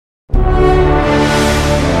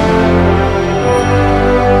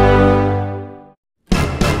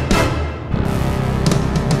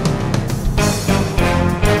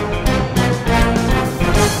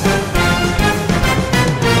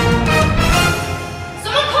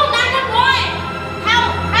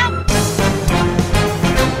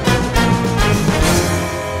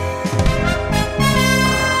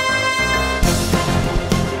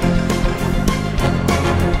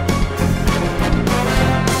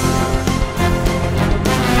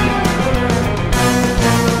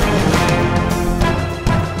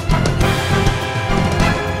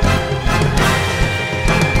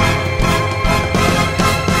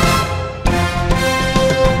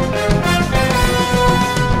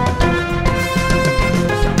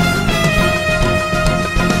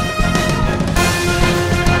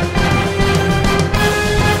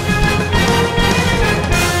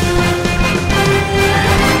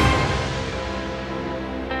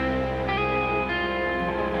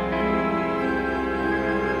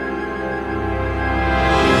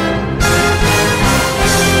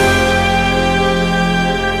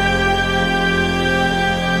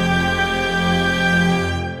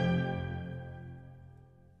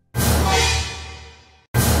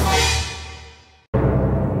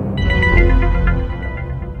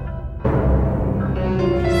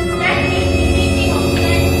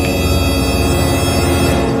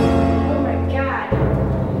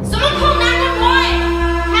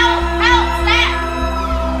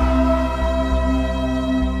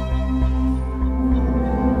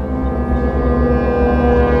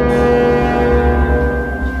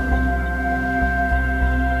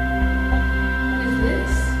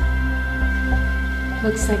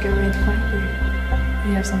Looks like a red fiber.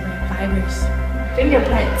 We have some red fibers.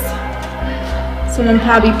 Fingerprints. Someone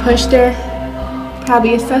probably pushed her.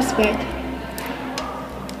 Probably a suspect.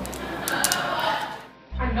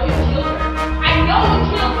 I know you killed her. I know you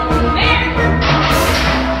killed her. You married her.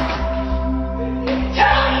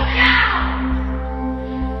 Tell me now!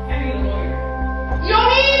 I need a lawyer. You don't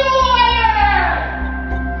need a lawyer!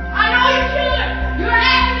 I know you killed her. You're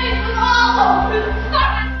acting with all of this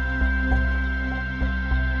stuff.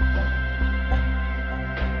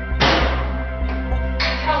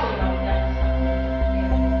 Tell me about that.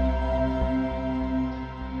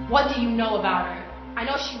 What do you know about her? I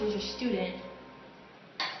know she was your student.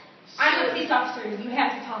 I'm a police officer. You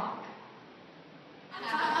have to talk.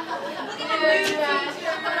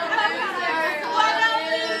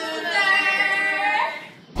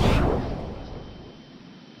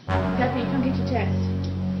 Stephanie, come get your test.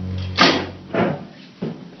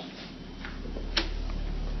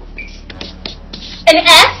 An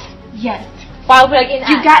F? Yes. Why would I get an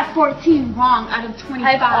You F? got 14 wrong out of 25.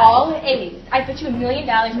 I have all A's. I bet you $1 million.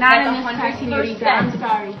 Not in this class, senorita. I'm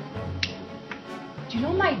sorry. Do you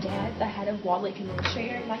know my dad's the head of Wall Lake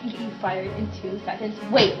Administrator? And I can get you fired in 2 seconds.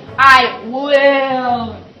 Wait, I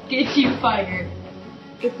will get you fired.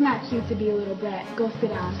 It's not cute to be a little brat. Go sit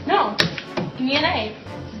down. No, give me an A.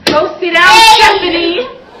 Go sit down, Stephanie!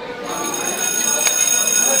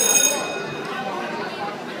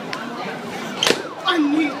 I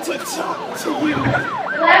need to talk to you.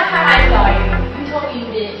 The last time I saw you, you told me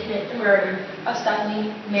you didn't commit the murder of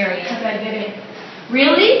Stephanie Marion. Because I didn't.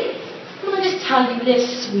 Really? Let me just tell you this,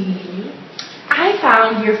 sweetie. I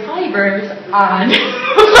found your fibers on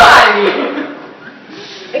body.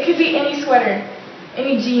 It could be any sweater,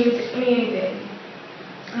 any jeans, anything.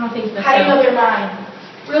 I don't think that's How do you know they're mine?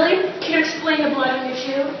 Really? Can you explain the blood on your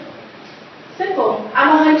shoe? Simple.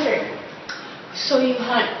 I'm a hunter. So you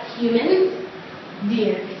hunt humans?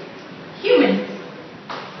 Deer. Humans.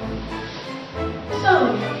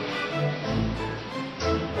 So,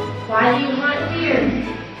 why do you hunt deer?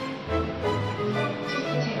 Just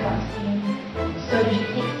to take off steam. So did you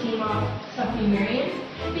take steam off Stephanie Marion?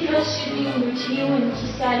 Because she's being rude to you and she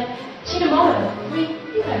said she had a motive. I mean,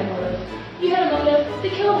 you had a motive. You had a motive to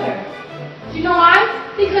kill her. Do you know why?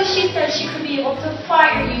 Because she said she could be able to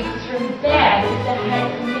fire you because her dad is the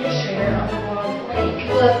head administrator of the World Lake.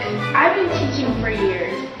 Look, I've been teaching for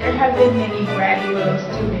years. There have been many bratty little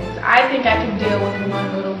students. I think I can deal with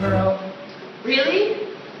one little girl.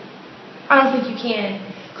 Really? I don't think you can.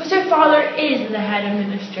 Because her father is the head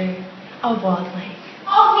administrator of Wild Lake.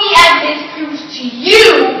 All the evidence proves to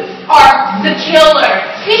you are the killer.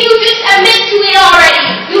 Can you just admit to it already?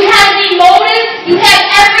 You have the motive, you have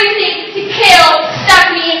everything to kill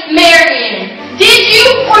Stephanie Marion. Did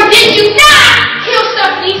you or did you not kill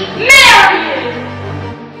Stephanie Marion?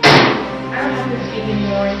 I don't have to speak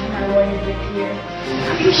anymore until my lawyer gets here.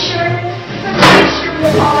 Are you sure? I'm pretty sure we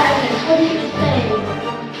have all the evidence. What do you even say?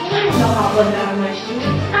 I don't know how blood got on my shoe.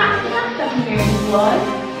 It's not Stephanie Marion's blood.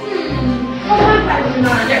 Oh, my fibers are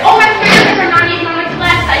not on there. Oh, my fingerprints are not even on my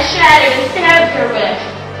glass I shattered and stabbed her with.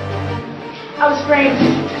 I was framed.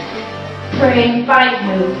 Framed by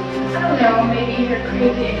who? I don't know, maybe her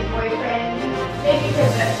crazy ex-boyfriend. Maybe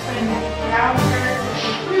her best friend that found her.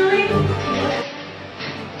 Really?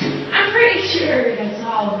 I'm pretty sure that's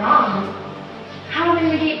all wrong. How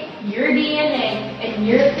did we get your DNA and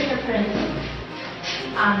your fingerprints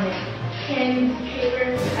on there? Pins,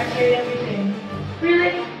 papers, I carried everything.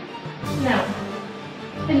 Really? No.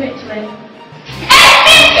 Admit to it.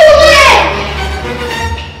 Admit to it!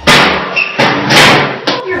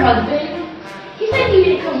 Your husband, he said he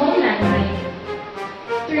didn't come home that night.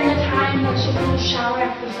 During the time that she was in the shower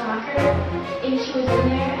after soccer, and she was in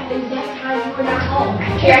there at the exact time you were not home.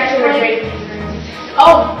 After her great papers.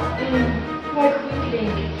 Oh, more quick.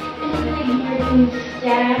 And then I hear being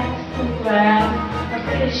stabbed and grabbed. I'm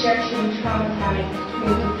pretty sure she was traumatized.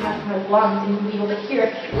 Maybe past her lungs and you'll be able to hear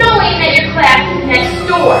it, knowing that your class is next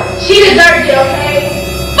door. She deserved it, okay?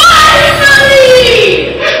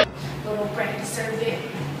 Finally! Little friend deserved it.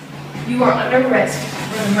 You are under arrest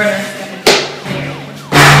for the murder of Stephanie Marion.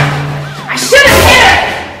 I should have hit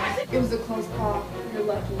her! It was a close call. You're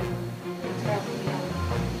lucky. Thanks for helping me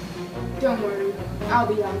out. Don't worry. I'll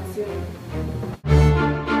be out soon.